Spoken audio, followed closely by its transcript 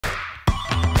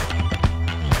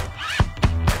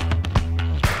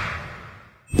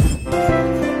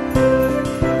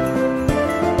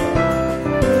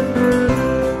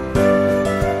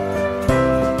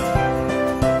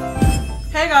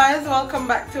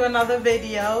to another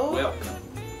video. Welcome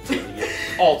to the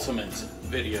ultimate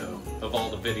video of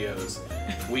all the videos.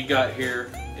 We got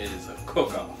here is a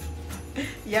cook-off.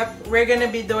 Yep, we're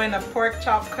gonna be doing a pork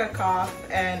chop cook-off,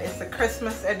 and it's a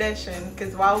Christmas edition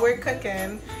because while we're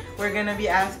cooking, we're gonna be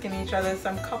asking each other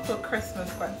some couple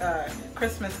Christmas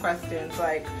questions.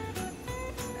 Like,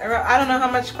 I don't know how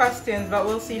much questions, but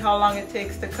we'll see how long it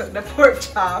takes to cook the pork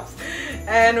chops,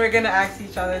 and we're gonna ask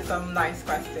each other some nice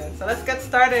questions. So let's get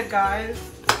started, guys.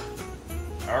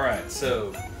 All right,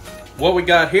 so what we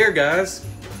got here, guys?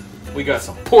 We got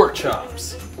some pork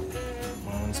chops.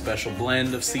 One special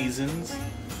blend of seasonings,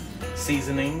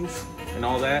 and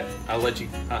all that. I'll let you.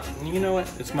 You know what?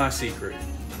 It's my secret.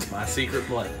 It's my secret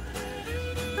blend.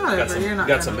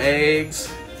 Got some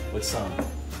eggs with some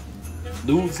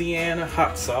Louisiana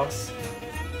hot sauce.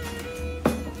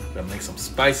 Gonna make some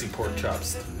spicy pork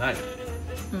chops tonight.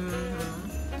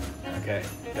 Okay,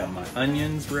 got my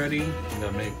onions ready. I'm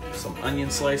gonna make some onion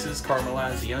slices,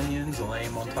 caramelize the onions, and lay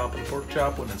them on top of the pork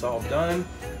chop when it's all done.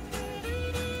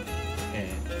 And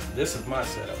this is my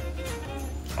setup.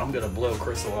 I'm gonna blow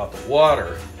Crystal out the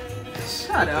water.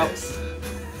 Shut up.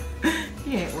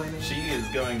 You ain't winning. She is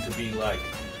going to be like,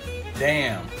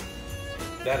 damn,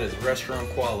 that is restaurant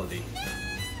quality.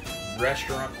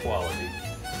 Restaurant quality.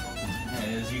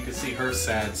 And as you can see, her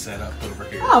sad setup over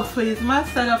here. Oh please, my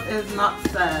setup is not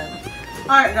sad.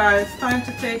 Alright guys, time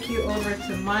to take you over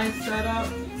to my setup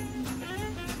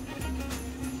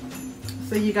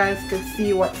so you guys can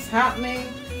see what's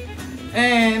happening.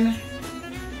 And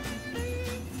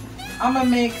I'm gonna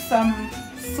make some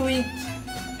sweet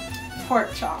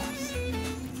pork chops.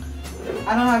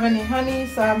 I don't have any honey,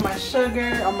 so I have my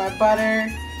sugar or my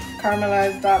butter,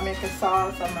 caramelized that, make a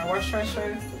sauce on my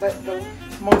Worcestershire. That's the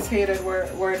most hated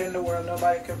word in the world.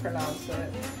 Nobody can pronounce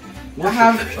it.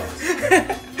 Worcestershire.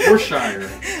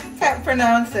 Can't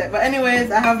pronounce it. But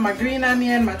anyways, I have my green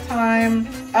onion, my thyme,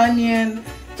 onion,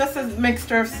 just a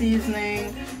mixture of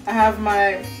seasoning. I have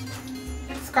my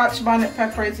Scotch bonnet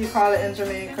pepper, as you call it in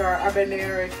Jamaica, or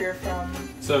habanero if you're from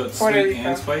So it's Puerto sweet Rico.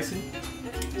 and spicy?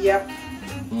 Yep.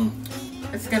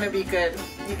 It's gonna be good.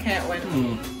 You can't win.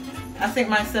 I think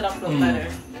my setup looks better.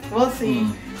 We'll see.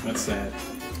 That's sad.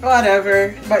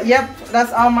 Whatever. But yep,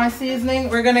 that's all my seasoning.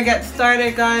 We're gonna get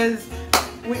started, guys.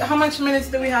 How much minutes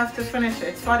do we have to finish it?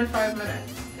 It's 45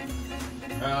 minutes.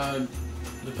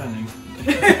 Depending.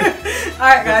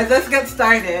 Alright guys, let's get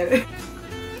started.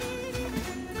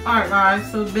 Alright guys,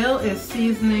 so Bill is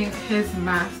seasoning his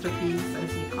masterpiece,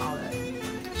 as you call it.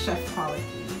 Chef quality.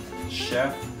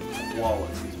 Chef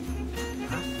quality.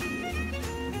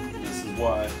 This is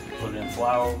why you put it in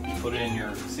flour, you put it in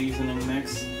your seasoning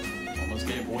mix. Almost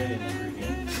gave away an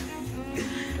ingredient.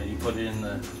 Then you put it in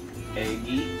the egg.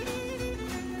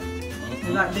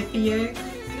 Is that dippy egg?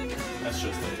 That's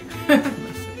just egg.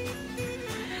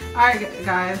 Alright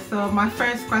guys, so my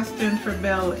first question for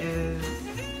Bill is,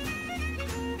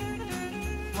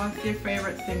 what's your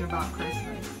favorite thing about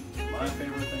Christmas? My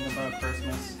favorite thing about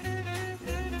Christmas?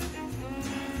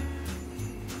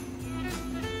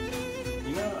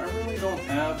 You know, I really don't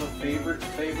have a favorite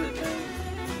thing,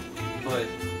 but,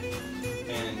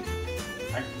 and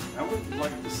I would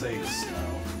like to say the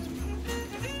snow.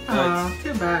 Oh,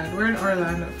 too bad. We're in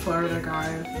Orlando, Florida,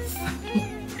 guys.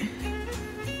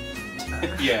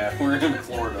 Yeah, we're in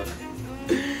Florida.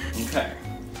 Okay,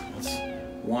 that's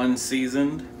one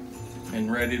seasoned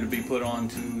and ready to be put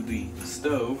onto the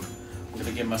stove. I'm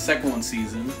gonna get my second one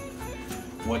seasoned.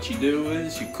 What you do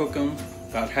is you cook them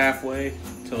about halfway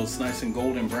till it's nice and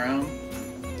golden brown.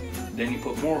 Then you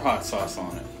put more hot sauce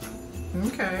on it.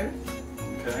 Okay.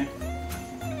 Okay.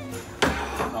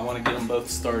 I want to get them both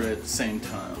started at the same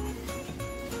time.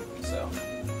 So,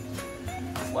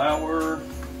 flour.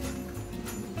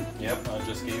 Yep, I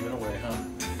just gave it away, huh?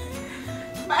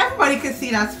 But everybody can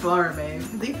see that's flour, babe.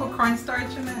 Do you put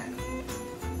cornstarch in it?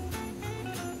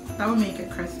 That would make it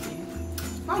crispy.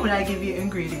 Why would I give you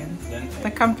ingredients?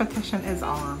 The competition is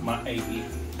on. My AB.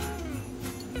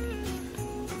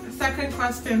 Second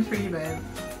question for you, babe.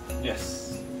 Yes.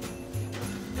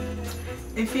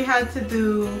 If you had to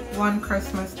do one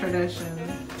Christmas tradition,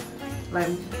 like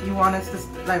you want us to,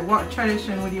 like what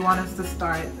tradition would you want us to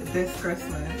start this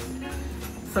Christmas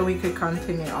so we could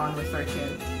continue on with our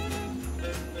kids?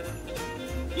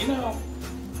 You know,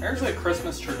 there's a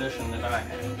Christmas tradition that I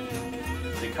had.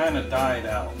 It kind of died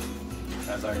out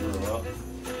as I grew up.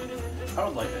 I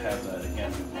would like to have that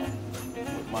again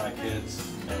with my kids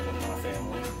and with my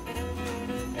family.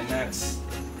 And that's,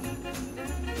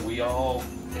 we all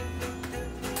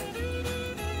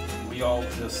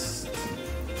just,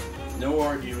 no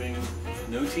arguing,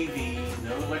 no TV,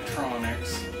 no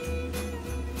electronics,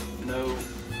 no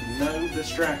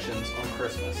distractions on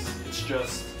Christmas. It's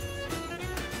just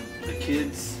the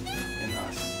kids and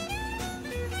us.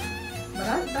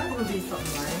 But that would be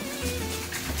something nice.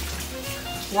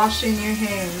 Washing your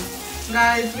hands.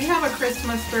 Guys, we have a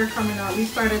Christmas store coming out. We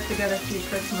started to get a few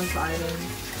Christmas items.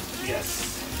 Yes.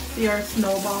 See our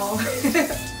snowball.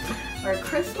 Our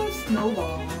Christmas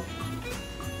snowball.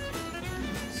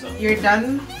 So, you're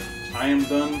done? I am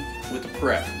done with the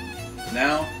prep.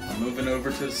 Now, I'm moving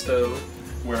over to the stove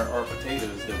where our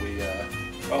potatoes that we,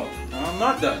 oh, I'm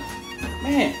not done.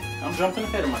 Man, I'm jumping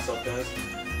ahead of myself, guys.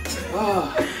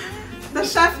 Oh. The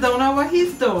chef don't know what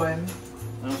he's doing.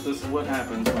 Well, this is what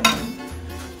happens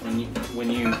when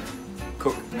you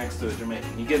cook next to a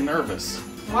Jamaican. You get nervous.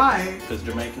 Why? Because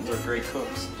Jamaicans are great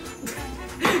cooks.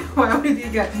 Why would you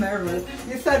get nervous?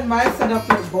 You said my setup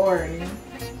looked boring.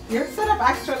 Your setup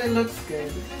actually looks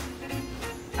good.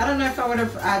 I don't know if I would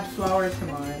have added flour to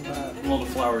mine, but... Well, the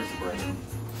flour is the bread.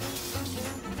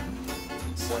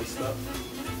 Sliced up.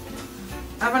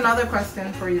 I have another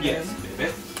question for you, yes,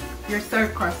 baby. Your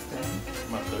third question.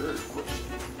 My third question.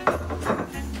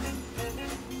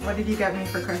 What did you get me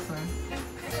for Christmas?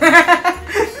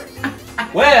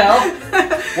 Well,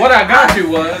 what I got you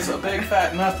was a big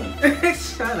fat nothing.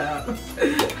 Shut up.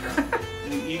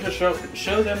 You can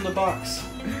show them the box.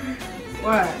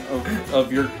 What?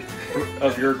 Of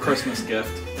your Christmas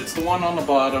gift. It's the one on the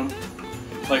bottom.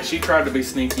 Like, she tried to be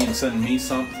sneaky and send me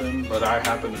something, but I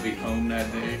happened to be home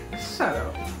that day. Shut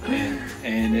up.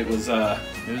 And it was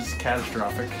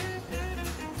catastrophic.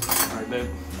 Alright, babe.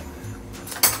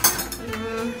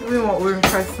 We won't ruin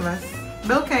Christmas.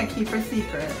 Bill can't keep a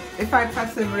secret. If I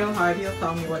press him real hard, he'll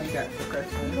tell me what he got for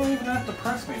Christmas. You don't even have to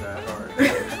press me that hard.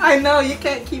 I know, you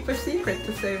can't keep a secret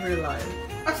to save your life.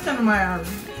 Question of my own.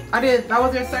 That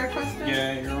was your third question?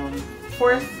 Yeah, you're on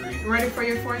fourth. Ready for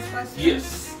your fourth question?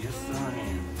 Yes. Yes, I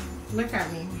am. Look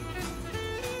at me.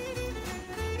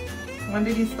 When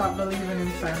did you stop believing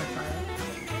in Santa Claus?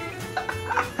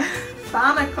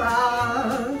 Santa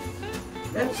Claus!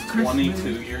 It's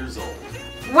 22 years old.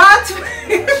 What?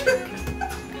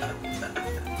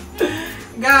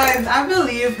 Guys, I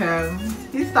believe him.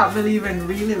 He stopped believing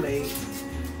really late.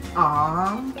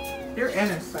 Aww, you're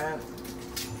innocent.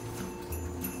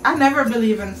 I never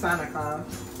believe in Santa Claus.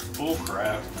 Bull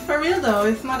crap. For real though,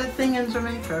 it's not a thing in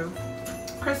Jamaica.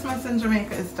 Christmas in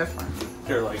Jamaica is different.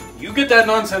 They're like, you get that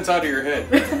nonsense out of your head.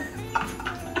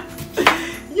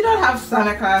 You don't have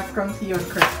Santa Claus come to you on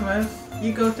Christmas.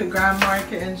 You go to Grand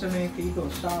Market in Jamaica, you go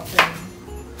shopping.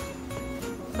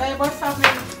 Babe, what's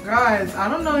happening? Guys, I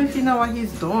don't know if you know what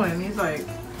he's doing. He's like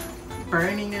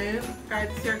burning it. Guys,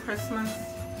 it's your Christmas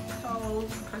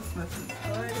toast. Christmas is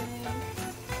starting.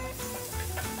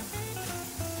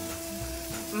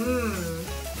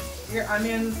 Mmm. Your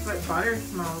onions with butter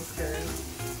smells good.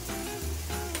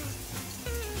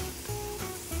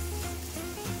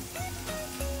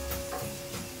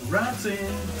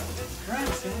 Roxanne.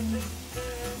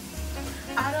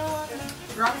 I don't want to.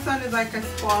 Roxanne is like a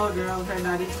spoiled girl. Her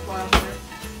daddy spoiled her.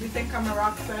 You think I'm a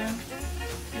Roxanne?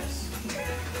 Yes.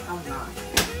 I'm not.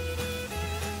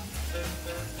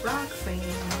 Roxanne.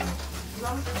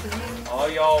 All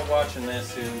y'all watching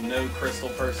this who know Crystal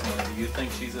personally, do you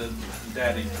think she's a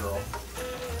daddy's girl?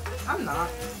 I'm not.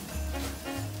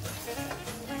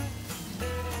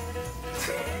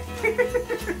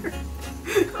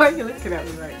 Why are you looking at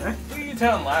me right now? What are you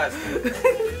telling lies to?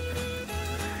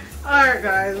 Alright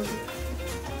guys.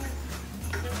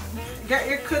 Get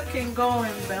your cooking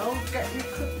going, Bill. Get your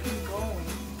cooking going.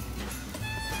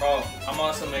 Oh, I'm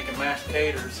also making mashed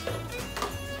taters.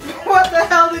 What the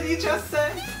hell did you just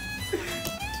say?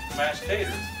 Mashed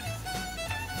taters.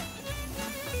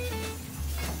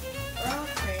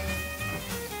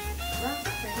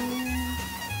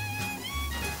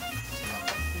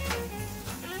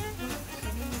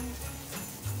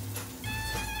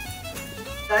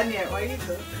 Done yet? What are you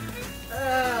doing?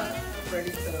 I'm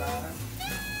ready to laugh.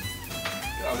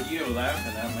 Oh, you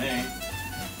laughing at me.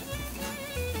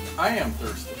 I am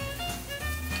thirsty.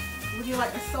 Would you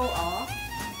like a soda?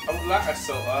 I would like a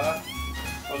soda.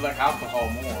 I would like alcohol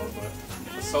more, but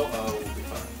the soda will be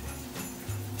fine.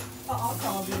 What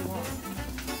alcohol do you want?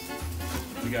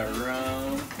 We got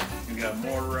rum. We got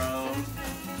more rum.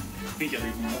 We got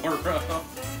even more rum.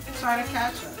 Try to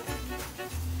catch it.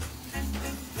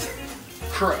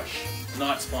 Crush.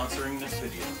 Not sponsoring this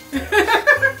video.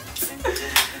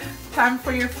 Time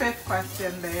for your fifth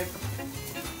question, babe.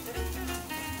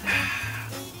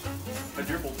 I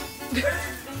dribbled.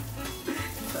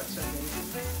 Such a baby.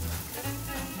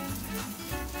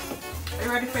 Are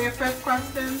you ready for your fifth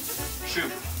question?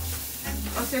 Shoot.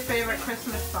 What's your favorite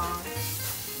Christmas song?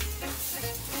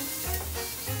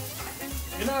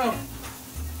 You know,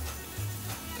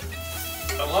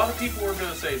 a lot of people are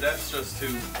gonna say that's just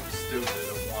too stupid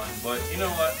of one, but you know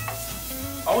what?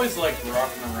 I always like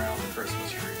rocking around the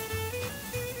Christmas tree.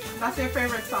 That's your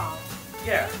favorite song?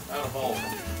 Yeah, out of all of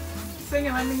them. Sing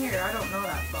it, let me hear. I don't know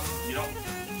that song. You don't?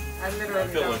 I literally I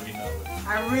feel don't. like you know it.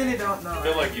 I really don't know I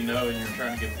feel like you know and you're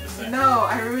trying to get me to sing. No,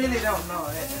 I really don't know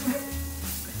it.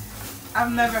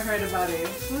 I've never heard about it.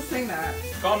 Who sing that?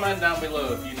 Comment down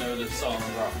below if you know this song,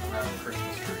 Rocking Around the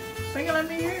Christmas Tree. Sing it, let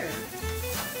me hear.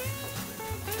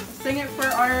 Sing it for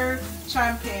our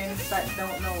champions that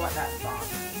don't know what that song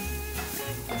is.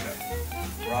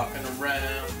 Okay. Rocking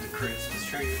around the Christmas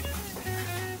tree.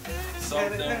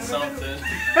 Something, something.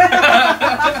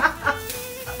 I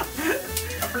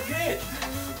forget.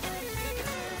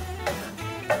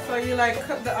 So you like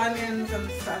cook the onions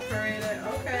and separate it?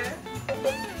 Okay.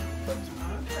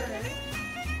 Okay.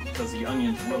 Because the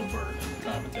onions will burn in the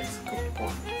time it takes to cook the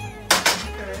pork.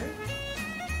 Okay.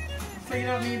 So you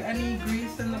don't need any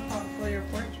grease in the pot for your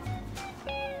pork?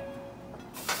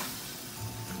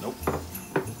 Nope.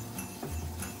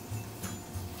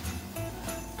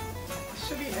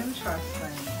 Should be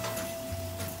interesting.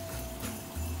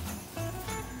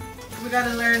 We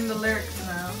gotta learn the lyrics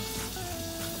now.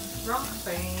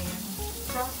 Roxanne,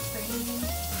 Roxanne.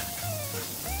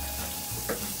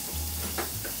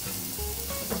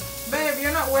 Babe,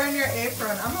 you're not wearing your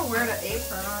apron. I'm gonna wear the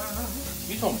apron. I don't know.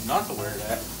 You told me not to wear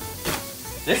that.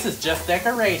 This is just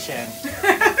decoration.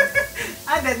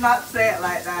 I did not say it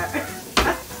like that.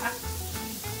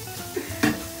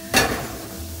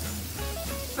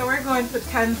 So we're going to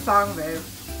 10 song, babe.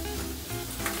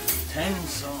 10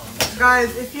 songs.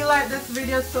 Guys, if you like this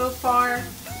video so far,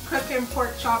 cooking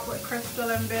pork chop with Crystal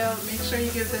and Bill, make sure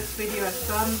you give this video a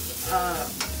thumbs up.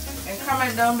 And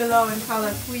comment down below and tell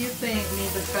us who you think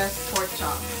made the best pork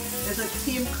chop. Is it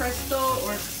Team Crystal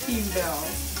or Team Bill?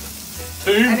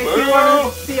 Team And if Bill! you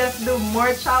want to see us do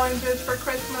more challenges for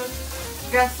Christmas,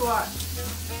 guess what?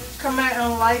 Comment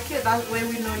and like it. That way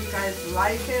we know you guys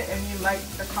like it and you like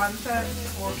the content.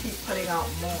 We'll keep putting out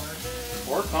more.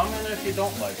 Or comment if you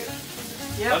don't like it.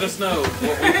 Yep. Let us know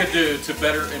what we could do to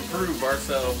better improve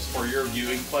ourselves for your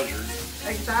viewing pleasures.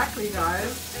 Exactly,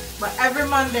 guys. But every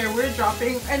Monday we're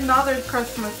dropping another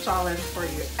Christmas challenge for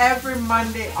you. Every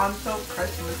Monday until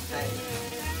Christmas Day.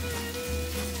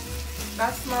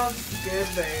 That smells good,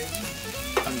 babe.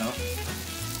 I know.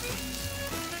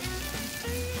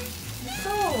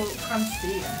 So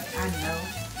conceited, I know.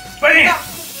 BAM!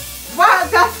 What?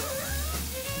 That's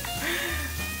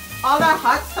all that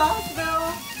hot sauce,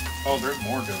 Bill? Oh, there's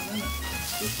more going in it.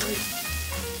 Just wait.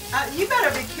 You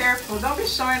better be careful. Don't be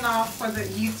showing off for the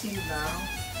YouTube now.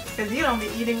 Because you don't be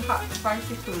eating hot,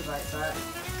 spicy food like that.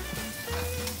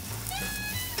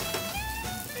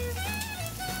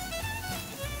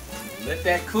 Let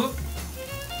that cook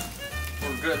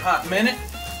for a good hot minute.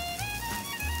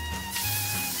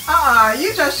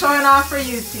 You just showing off for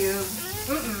YouTube.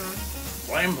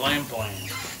 Blam, blam, blam.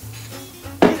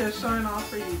 You just showing off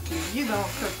for YouTube. You don't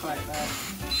cook like that.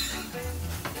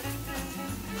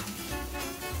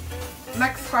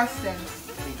 Next question.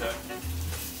 Okay.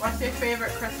 What's your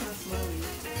favorite Christmas movie?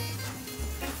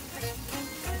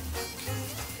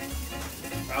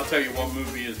 I'll tell you what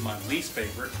movie is my least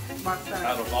favorite What's that?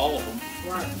 out of all of them.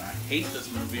 What? And I hate this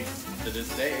movie to this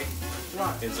day.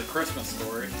 What? It's A Christmas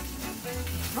Story.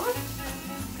 What?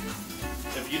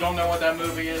 If you don't know what that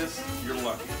movie is, you're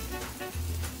lucky.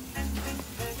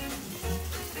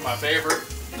 My favorite,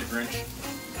 The Grinch.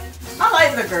 I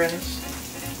like the Grinch.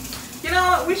 You know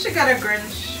what? We should get a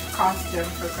Grinch costume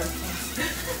for Christmas.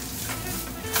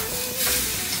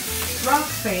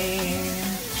 Roxanne.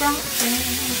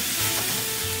 Roxanne.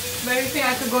 But you think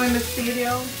I could go in the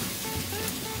studio?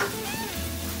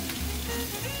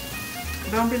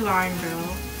 Don't be lying,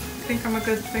 Bill. Think I'm a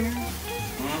good singer?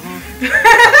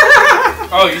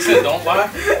 Oh, you said don't lie?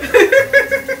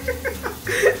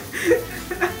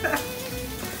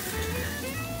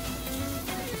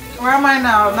 Where am I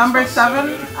now? Number sounds so 7?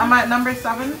 good. I'm at number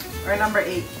 7 or number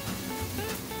 8?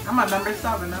 I'm at number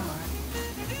 7, am I?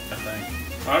 I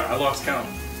think. I lost count.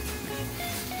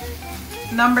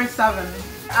 Number 7.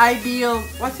 Ideal.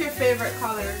 What's your favorite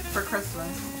color for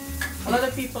Christmas? A lot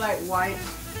of people like white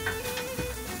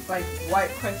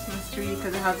Christmas tree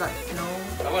because it has that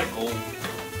snow. I like gold.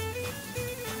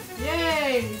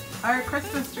 Yay! Our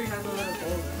Christmas tree has a little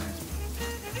gold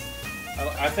in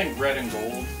it. I think red and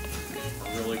gold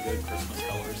are really good Christmas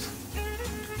colors.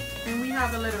 And we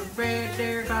have a little red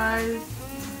there, guys.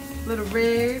 Little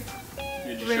red.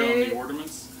 Did you show them the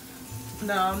ornaments?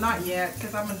 No, not yet,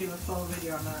 because I'm going to do a full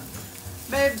video on that.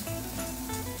 Babe,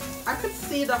 I could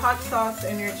see the hot sauce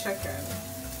in your chicken.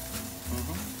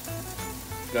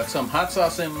 Got some hot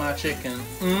sauce in my chicken.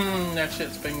 That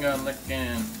shit's been good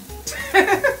licking.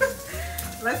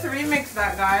 Let's remix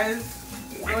that, guys.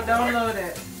 Go download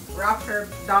it. Rock her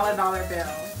dollar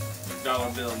bill.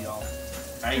 Dollar bill, y'all.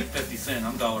 I ain't 50 cent,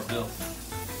 I'm dollar bill.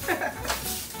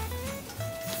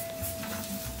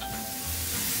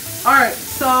 Alright,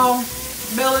 so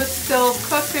Bill is still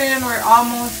cooking. We're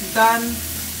almost done.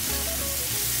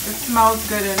 It smells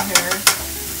good in here.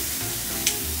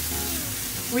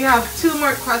 We have 2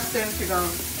 more questions to go.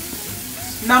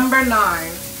 Number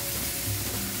 9.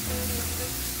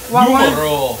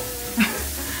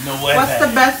 What's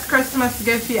the best Christmas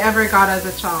gift you ever got as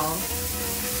a child?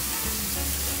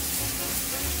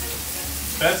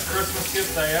 Best Christmas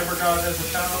gift I ever got as a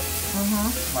child?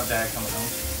 My dad coming home.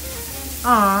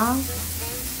 Aww.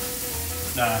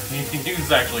 Nah, he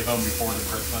was actually home before the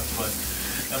Christmas, but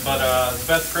the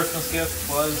best Christmas gift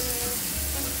was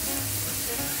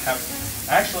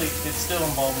actually it still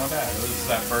involved my dad. It was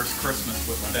that first Christmas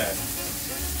with my dad.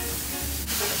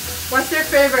 What's your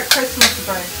favorite Christmas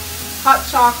drink? Hot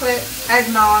chocolate,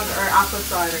 eggnog, or apple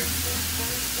cider?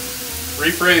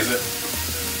 Rephrase it.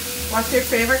 What's your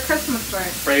favorite Christmas drink?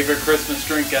 Favorite Christmas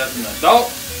drink as an adult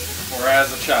or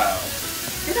as a child?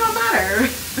 It don't matter.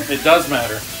 It does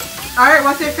matter. Alright,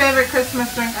 what's your favorite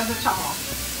Christmas drink as a child?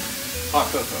 Hot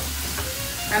cocoa.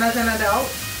 And as an adult?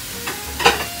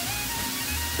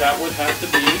 That would have to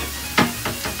be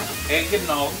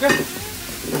eggnog.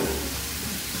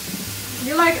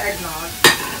 You like eggnog?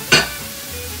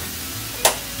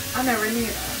 I never knew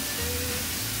that.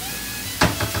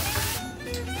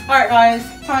 Alright guys,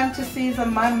 time to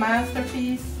season my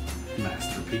masterpiece.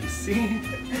 Masterpiece.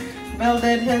 Bill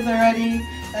did his already.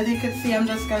 As you can see, I'm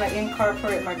just going to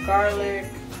incorporate my garlic,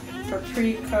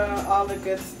 paprika, all the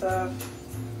good stuff.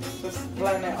 Just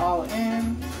blend it all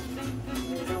in.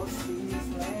 There you go,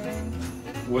 seasoning.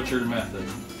 What's your method?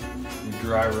 You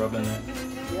dry rubbing it?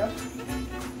 Yep.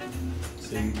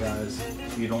 So you guys,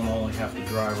 you don't only have to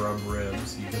dry rub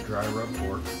ribs, you can dry rub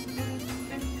pork.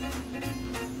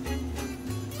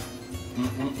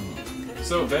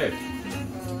 So babe,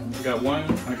 I got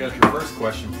your first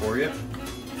question for you.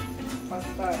 What's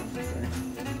that? Okay.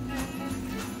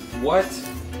 What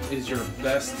is your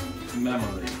best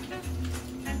memory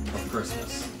of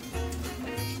Christmas?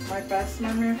 My best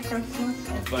memory of Christmas?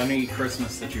 Of any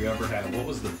Christmas that you ever had, what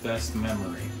was the best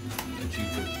memory that you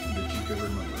could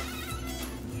remember?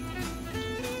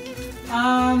 I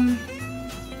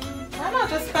don't know,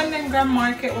 just spending Grand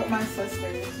Market with my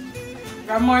sisters.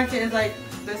 Grand Market is like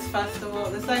this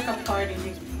festival. It's like a party.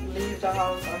 You leave the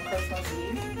house on Christmas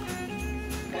Eve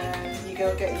and you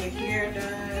go get your hair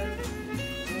done.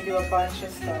 You do a bunch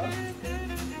of stuff.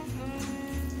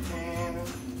 And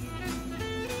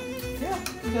yeah,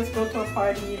 you just go to a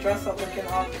party, you dress up looking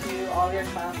all cute, all your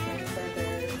classmates are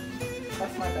there.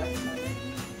 That's my best memory.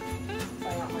 I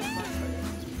got my sister.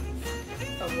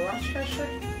 Worcestershire.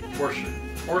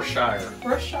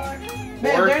 Worcestershire.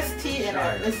 There's tea in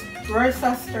it. It's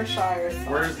Worcestershire sauce.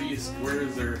 Where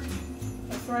is there tea?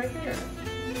 It's right here.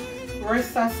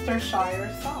 Worcestershire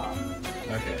sauce.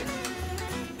 Okay.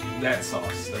 That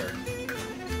sauce there.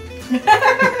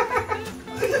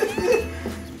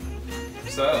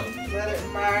 So. Let it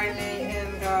marinate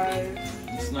in, guys.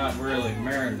 It's not really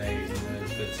marinating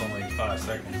if it's only 5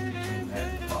 seconds between that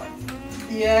and the pot.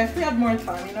 Yeah, if we had more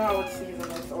time, you know I would season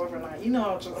this overnight. You know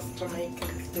how just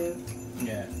Jamaicans do.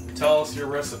 Yeah. Tell us your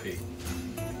recipe.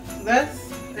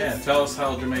 Tell us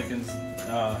how Jamaicans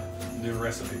do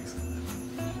recipes.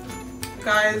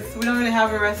 Guys, we don't really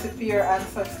have a recipe. Our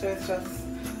ancestors just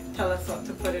tell us what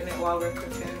to put in it while we're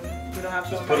cooking. We don't have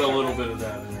to. Just put a little bit of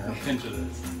that in there. A pinch of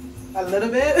this. A little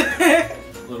bit? A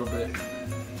little bit.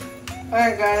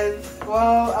 Alright guys,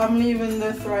 well I'm leaving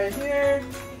this right here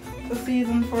to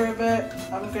season for a bit.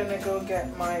 I'm gonna go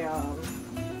get my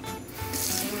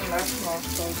that smells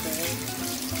so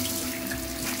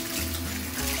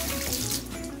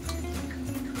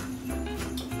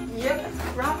good. Yep,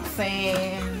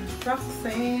 Roxanne.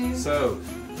 So,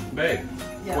 babe,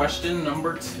 yeah. Question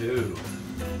number 2.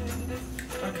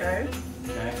 Okay.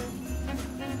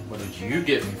 What did you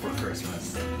get me for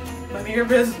Christmas? None of your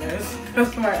business.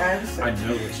 That's my answer. I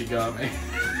know what you got me.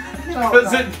 No,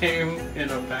 Because it came in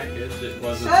a package. It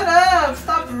wasn't. Shut up!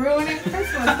 Stop ruining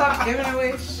Christmas. Stop giving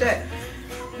away shit.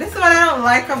 This is what I don't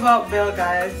like about Bill,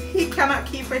 guys. He cannot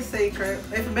keep a secret.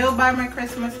 If Bill buy my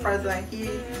Christmas present, he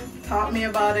taught me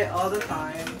about it all the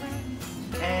time.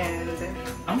 And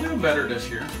I'm doing better this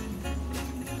year.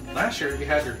 Last year you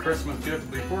had your Christmas gift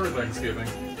before Thanksgiving.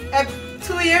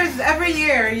 2 years, every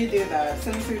year you do that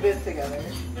since we've been together.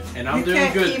 And I'm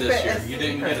doing good this year. You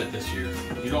didn't get it this year.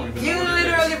 You don't even know what it is. You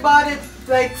literally bought it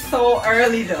like so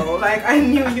early though. Like I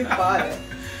knew you bought it.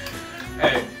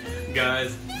 Hey,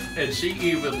 guys. And she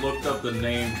even looked up the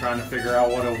name trying to figure out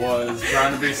what it was,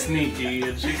 trying to be sneaky,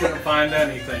 and she couldn't find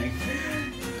anything.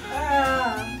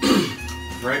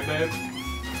 Right, babe?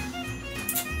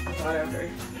 Whatever.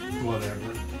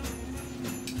 Whatever.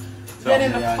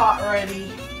 Getting the pot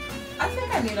ready. I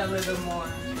think I need a little more.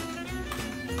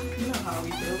 You know how we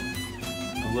do.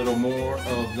 A little more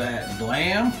of that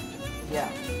glam?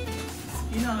 Yeah.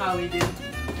 You know how we do.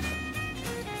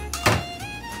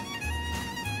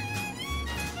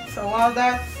 So while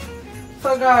that's...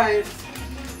 So guys,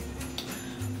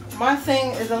 my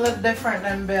thing is a little different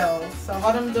than Bill's. So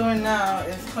what I'm doing now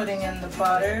is putting in the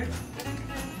butter,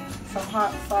 some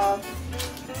hot sauce,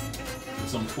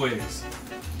 some twigs,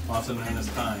 also known as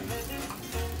thyme.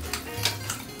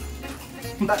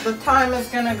 But the thyme is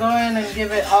gonna go in and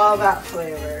give it all that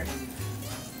flavor.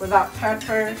 Without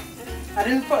pepper. I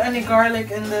didn't put any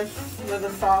garlic in this little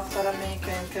sauce that I'm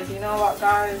making, because you know what,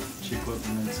 guys? She put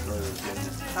minced garlic in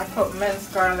it. I put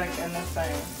minced garlic in the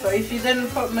thing. So if you didn't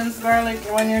put minced garlic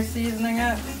when you're seasoning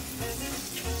it,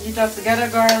 you just get a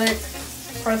garlic,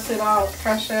 press it out,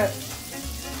 crush it,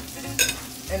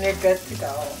 and you're good to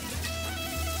go.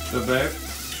 So babe?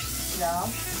 Yeah?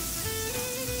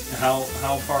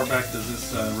 How far back does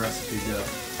this recipe go?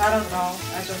 I don't know.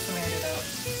 I just made it up.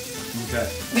 Okay.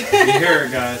 You hear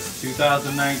it, guys.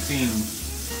 2019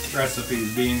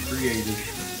 recipes being created.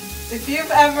 If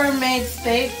you've ever made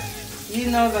steak,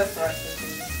 you know this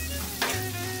recipe.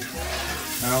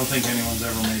 I don't think anyone's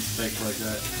ever made steak like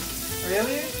that.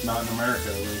 Really? Not in America,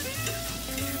 at least.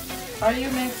 How do you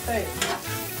make steak?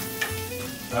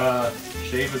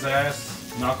 Shave his ass,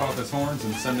 knock off his horns,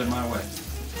 and send it my way.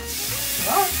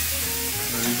 What?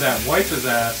 Or use that, wipe his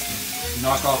ass,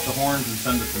 knock off the horns, and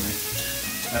send it to me.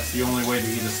 That's the only way to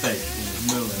eat a steak.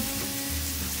 Moving.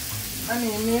 I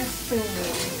need me a spoon.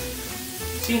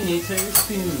 She needs her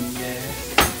spoon, yeah.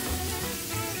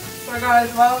 So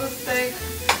guys, while the steak,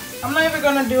 I'm not even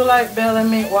gonna do like Bill and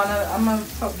make one. I'm gonna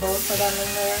put both of them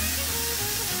in there.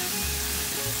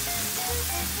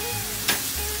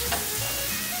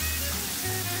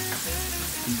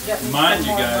 Mind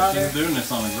you guys, she's doing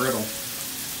this on a griddle.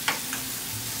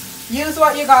 Use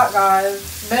what you got, guys.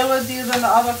 Bill was using the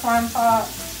other frying pot,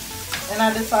 and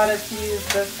I decided to use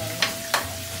this one.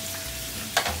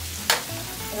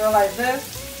 Go like this.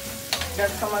 Get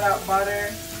some of that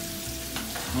butter.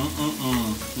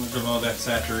 Look at all that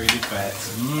saturated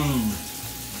fats.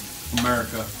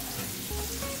 America.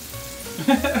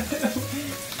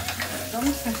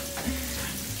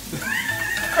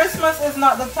 Christmas is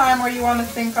not the time where you want to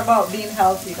think about being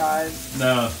healthy, guys.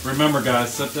 No, remember,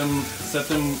 guys, set them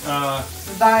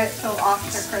diet till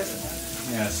after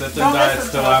Christmas. Yeah, set them diets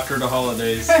till after the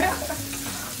holidays.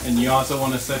 And you also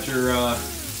want to set your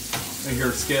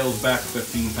scales back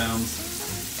 15 pounds.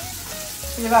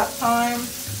 See that thyme?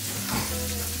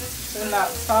 And that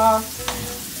sauce.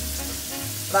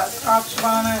 That Scotch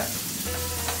bonnet.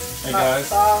 Hey guys,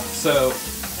 so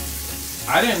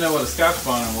I didn't know what a Scotch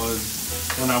bonnet was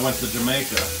when I went to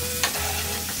Jamaica.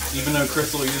 Even though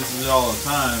Crystal uses it all the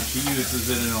time, she uses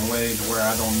it in a way to where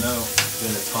I don't know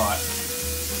that it's hot.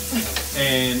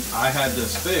 And I had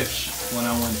this fish when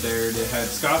I went there that had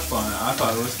Scotch bonnet. I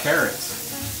thought it was carrots.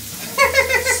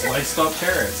 Sliced up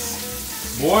carrots.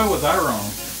 Boy, was I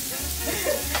wrong.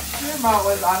 Your mom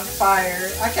was on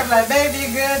fire. I kept like, baby,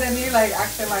 you good? And you like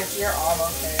acting like you're all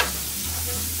okay.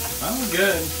 I was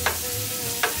good.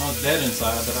 I was dead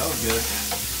inside, but I was good.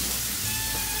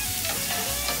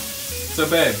 So,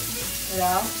 babe.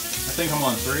 Yeah? I think I'm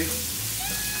on 3.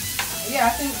 Yeah, I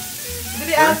think... Did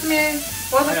he ask me?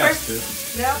 What's the first? Two.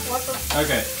 Yeah, what's the...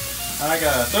 Okay. I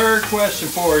got a third question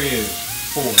for you.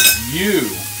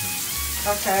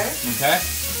 Okay. Okay?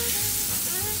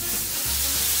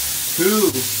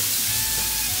 Who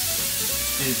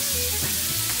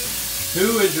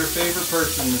is your favorite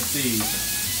person to see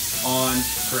on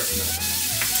Christmas?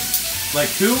 Like,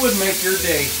 who would make your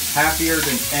day happier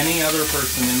than any other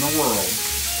person in the world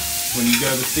when you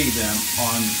go to see them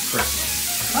on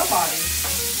Christmas? Nobody.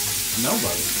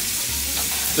 Nobody.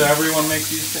 So everyone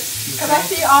makes you the same? Because I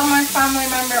see all my family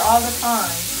members all the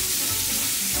time.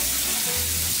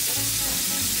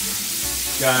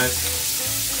 Guys,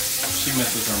 she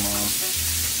misses her mom.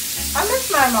 I miss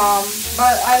my mom,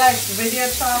 but I like video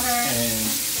chat her.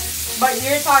 But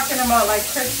you're talking about like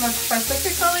Christmas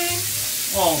specifically?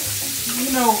 Well,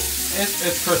 you know,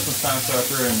 it's Christmas time, so I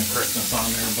threw in the Christmas on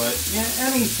there, but yeah,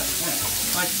 anything.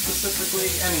 Like specifically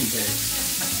any day.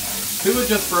 Who would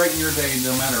just brighten your day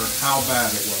no matter how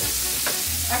bad it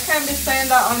was? I can't be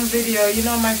saying that on video. You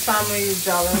know my family is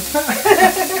jealous.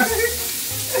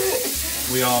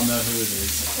 We all know who it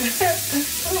is.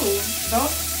 Ooh,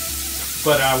 don't.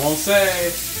 But I won't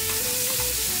say.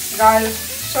 Guys,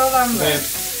 show them Babe,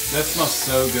 this. that smells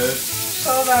so good.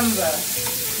 Show them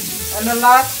this. And the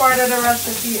last part of the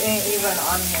recipe ain't even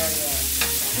on here yet.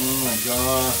 Oh my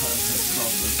god, that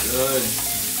smells so good.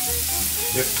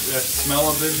 If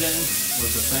smell-o-vision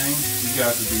was a thing, you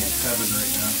guys would be in heaven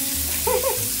right now.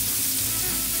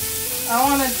 I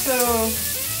wanted to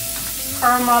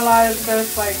caramelize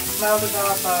this, like melt it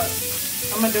off, but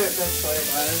I'm gonna do it this way,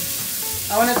 guys.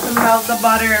 I wanted to melt the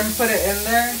butter and put it in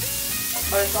there,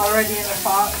 but it's already in the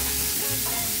pot.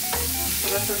 So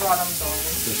this is what I'm doing.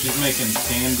 So she's making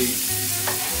candy.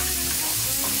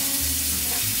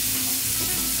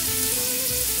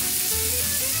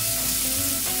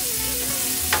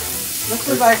 This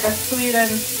is like a sweet and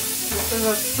this is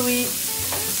a sweet.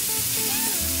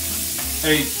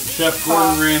 Hey, Chef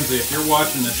Gordon Ramsay, if you're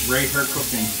watching this, rate her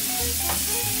cooking.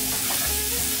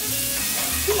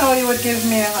 You know he would give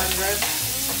me 100.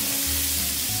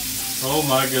 Oh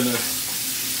my goodness.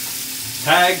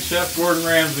 Tag Chef Gordon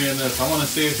Ramsay in this. I want to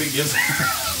see if he gives her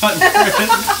 100.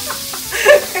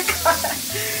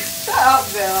 Shut up,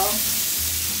 Bill.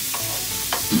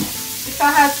 If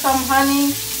I had some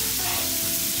honey.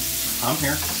 I'm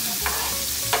here.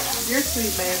 You're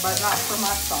sweet, babe, but not for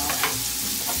my sauce.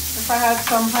 If I had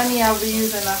some honey, I'll be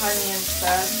using the honey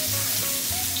instead.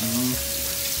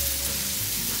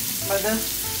 But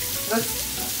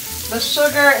the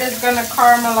sugar is gonna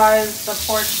caramelize the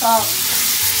pork chop.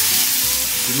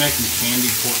 You're making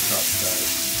candy pork chops, guys.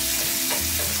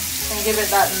 And give it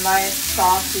that nice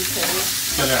saucy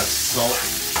taste. It's gotta have salt,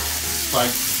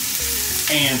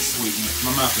 spice, and sweetness.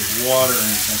 My mouth is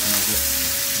watering thinking of it.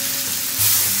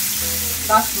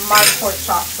 That's my pork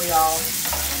chop for y'all.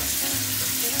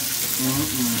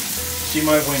 She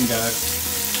might win, guys.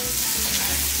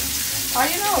 Oh,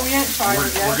 you know, we ain't tried it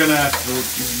yet. We're gonna have to,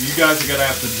 you guys are gonna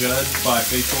have to judge by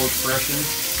facial expressions.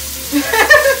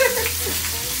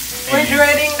 We're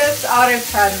grading this out of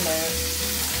 10, man.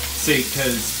 See,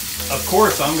 because of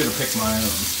course I'm gonna pick my own,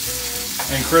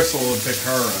 and Crystal would pick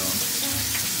her own.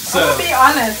 So, I'm gonna be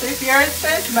honest. If yours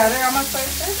tastes better, I'm gonna say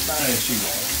it tastes better. hey, she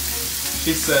won't.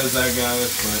 She says that,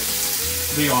 guys, but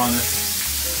be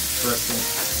honest, Crystal.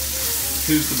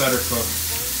 Who's the better cook?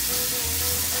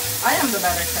 I am the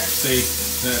better cook. See,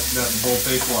 that's a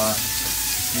bull-faced lie.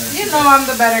 You know I'm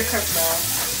the better cook, though.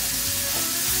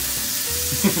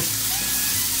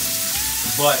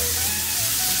 But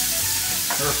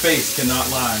her face cannot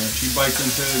lie. If she bites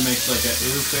into it and makes like a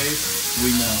ew face, we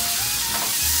know.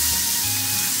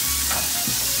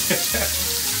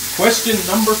 Question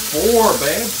number 4,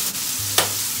 babe.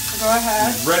 Go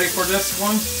ahead. Ready for this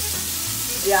one?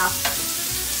 Yeah.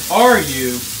 Are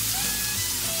you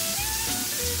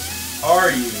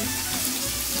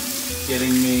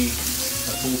getting me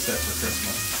a tool set for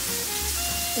Christmas?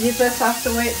 You just have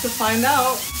to wait to find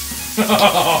out.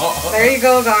 There you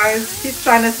go, guys. He's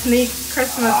trying to sneak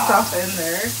Christmas stuff in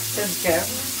there. His gift.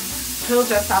 He'll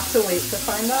just have to wait to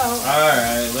find out.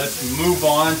 Alright, let's move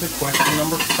on to question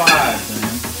number 5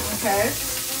 then. Okay.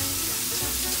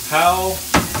 How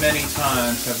many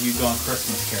times have you gone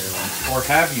Christmas caroling? Or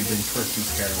have you been Christmas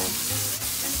caroling?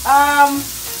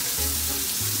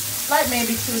 Like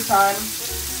maybe 2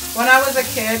 times. When I was a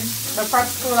kid, the prep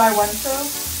school I went to,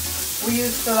 we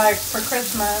used to, like, for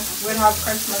Christmas, we'd have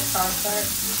Christmas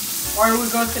concerts. Or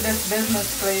we'd go to this business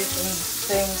place and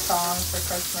sing songs for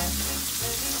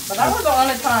Christmas. But that was the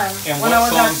only time when I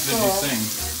was at school. And what songs did you sing?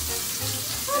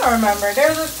 I don't remember.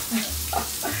 There's a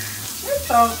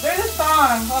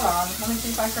song. Hold on. Let me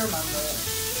see if I can remember it.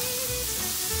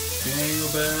 Jingle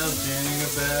bells,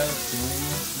 jingle bells, jingle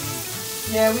bells.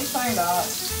 Yeah, we sang that.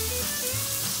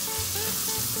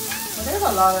 But there's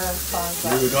a lot of songs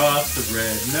that Rudolph the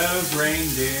red-nosed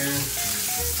reindeer.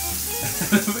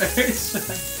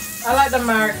 I like the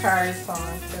Mariah Carey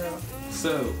song too.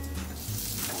 So,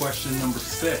 question number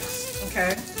 6.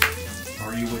 Okay.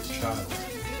 Are you with child?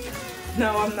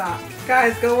 No, I'm not.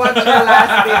 Guys, go watch our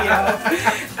last video.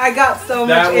 I got so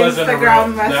much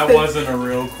Instagram message. That wasn't a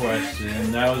real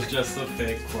question. That was just a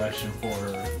fake question for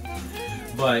her.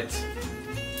 But,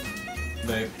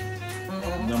 babe,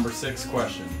 number 6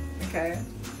 question. Okay.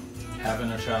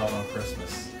 Having a child on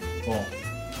Christmas. Well,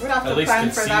 we'd have to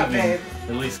plan for that, babe.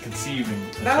 At least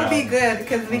conceiving. That would be good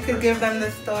because we could give them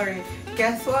the story.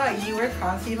 Guess what? You were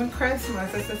conceiving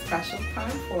Christmas. It's a special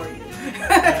time for you.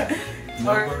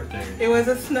 No birthday. It was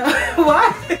a snow.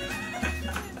 What?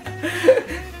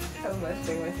 I'm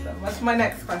messing with them. What's my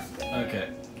next question?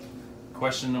 Okay.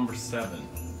 Question number 7.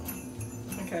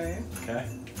 Okay. Okay.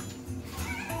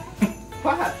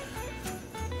 What?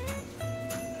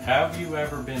 Have you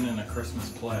ever been in a Christmas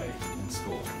play in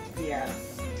school?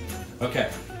 Yes. Okay.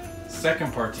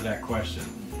 Second part to that question.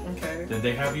 Okay. Did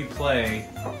they have you play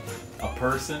a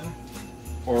person,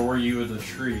 or were you the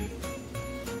tree?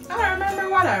 I don't remember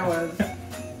what I was.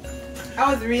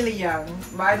 I was really young,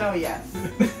 but I know yes.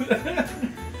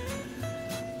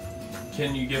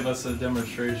 Can you give us a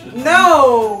demonstration?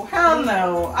 No! Hell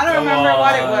no. I don't remember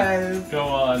what it was. Go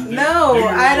on. No,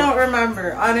 I don't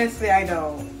remember. Honestly, I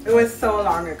don't. It was so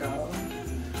long ago.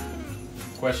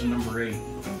 Question number 8.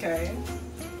 Okay.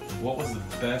 What was the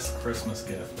best Christmas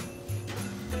gift?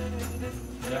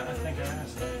 Yeah, I think I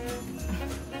asked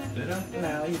that. Did I?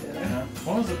 No, you didn't. No.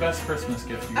 What was the best Christmas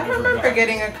gift you I ever remember got?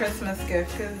 getting a Christmas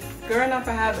gift because growing up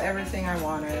I had everything I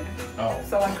wanted. Oh.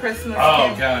 So when Christmas Oh,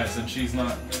 came... guys, and she's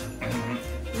not...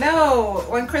 No,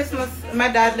 when Christmas, my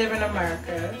dad lived in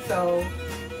America, so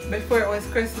before it was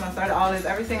Christmas, I'd always,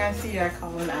 everything I see, I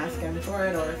call and ask him for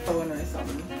it or a phone or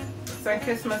something. So when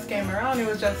Christmas came around, it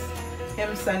was just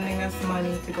him sending us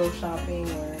money to go shopping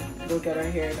or go get our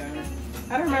hair done.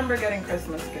 I don't remember getting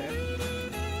Christmas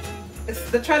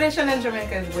gifts. The tradition in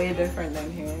Jamaica is way different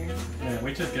than here. Yeah,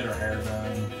 we just get our hair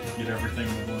done, get everything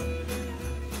we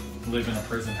want. Live in a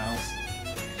prison house.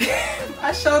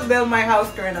 I showed Bill my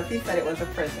house growing up. He said it was a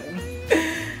prison.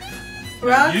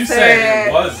 You said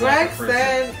it was like a Rex prison.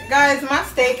 said, guys, my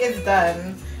steak is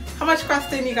done. How much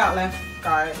crusting you got left,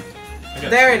 guys?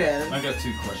 There it is. I got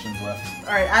 2 questions left.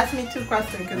 All right, ask me 2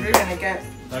 questions because we're gonna get.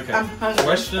 Okay. I'm hungry.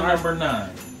 Question number 9.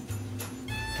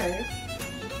 Okay,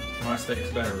 My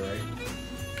steak's better, right?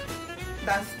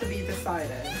 that's to be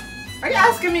decided. Are you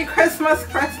asking me Christmas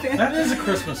questions? That is a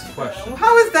Christmas question.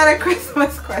 How is that a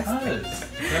Christmas question? That is.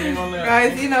 Depending on that.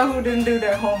 Guys, you know who didn't do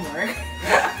their homework.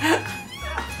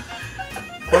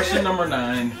 Question number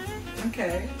 9.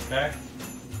 Okay. Okay.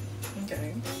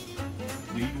 Okay.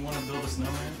 Do you want to build a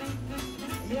snowman?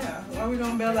 Yeah. Why are we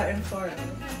gonna build that in Florida?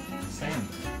 Same.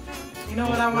 You know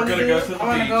what I want to We're do? gonna go to the I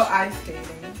want to go beach. ice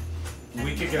skating.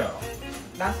 We could go.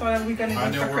 That's what we're gonna I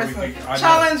do know for where we Christmas. could- I know.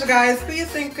 Challenge, guys. Who you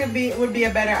think would be a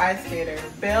better ice skater,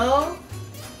 Bill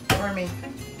or me?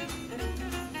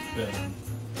 Bill.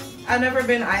 I've never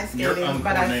been ice You're skating,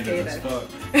 but I uncoordinated as skated.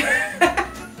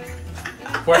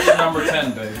 fuck. Question number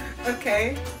 10, babe.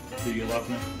 Okay. Do you love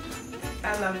me?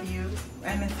 I love you,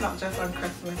 and it's not just on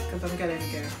Christmas because I'm getting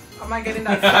a gift. Am I getting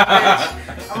that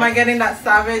Savage? Am I getting that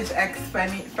Savage X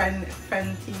Fenty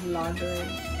lingerie?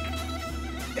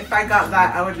 If I got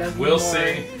that, I would love you We'll more.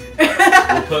 see.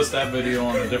 We'll post that video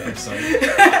on a different site.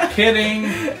 Kidding.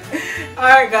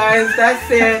 Alright guys, that's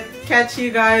it. Catch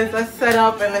you guys. Let's set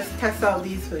up and let's test out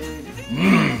these foods.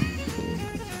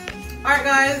 Alright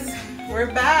guys,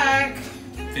 we're back.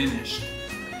 Finished.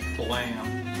 Blam.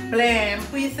 Blam.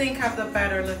 Who you think have the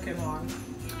better looking one?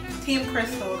 Team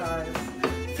Crystal, guys.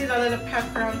 See that little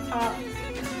pepper on top?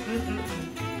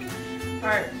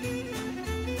 Alright.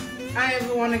 I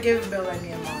even want to give Bill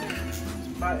any of mine,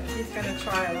 but he's gonna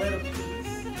try a little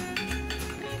piece.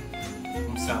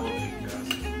 I'm salivating, guys.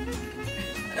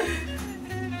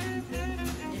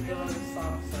 Give you a little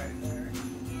sauce right there.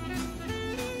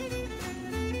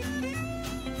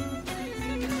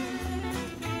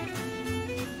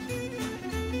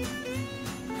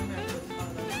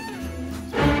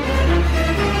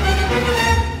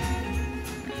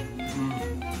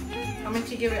 How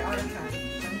much you give it out of 10?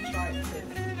 Let me try it too.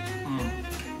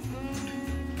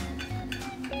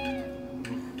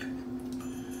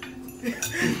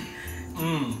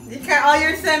 You can't, all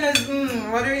you're saying is,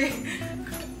 what are you,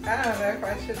 I don't know if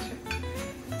I should,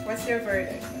 what's your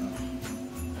verdict?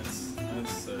 That's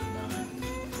 9.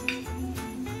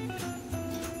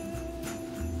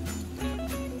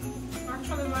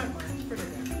 Actually, my mine's pretty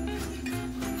good.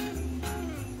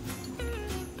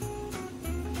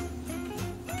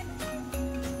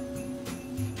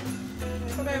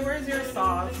 So babe, where's your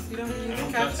sauce? You don't use I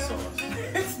don't got ketchup? sauce.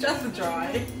 It's just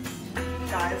dry.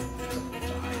 Guys, it's just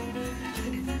dry.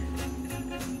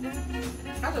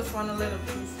 I just want a little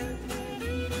piece.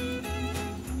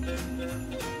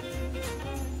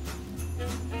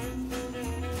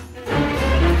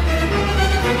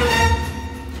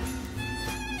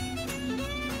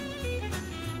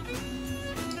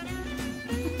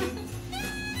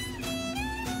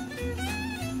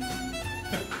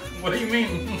 What do you mean?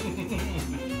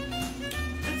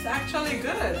 It's actually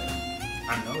good.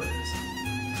 I know it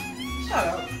is. Shut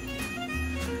up.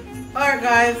 Alright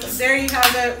guys, there you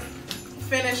have it.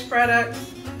 Finished product.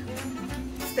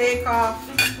 Steak off.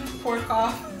 Pork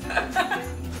off.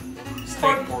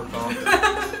 Steak pork off.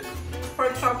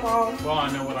 Pork chop off. Well,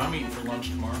 I know what I'm eating for lunch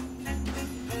tomorrow.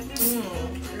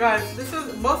 Guys,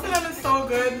 most of them is so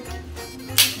good.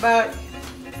 But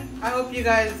I hope you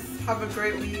guys have a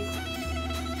great week.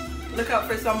 Look out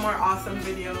for some more awesome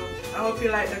videos. I hope you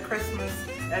like the Christmas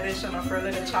edition of our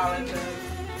little challenges.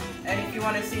 And if you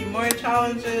want to see more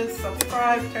challenges,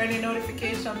 subscribe, turn your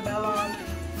notification bell on.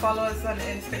 Follow us on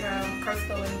Instagram,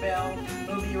 Crystal and Bell.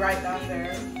 We'll be right down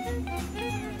there.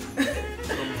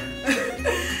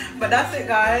 But that's it,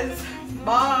 guys.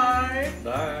 Bye.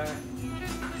 Bye.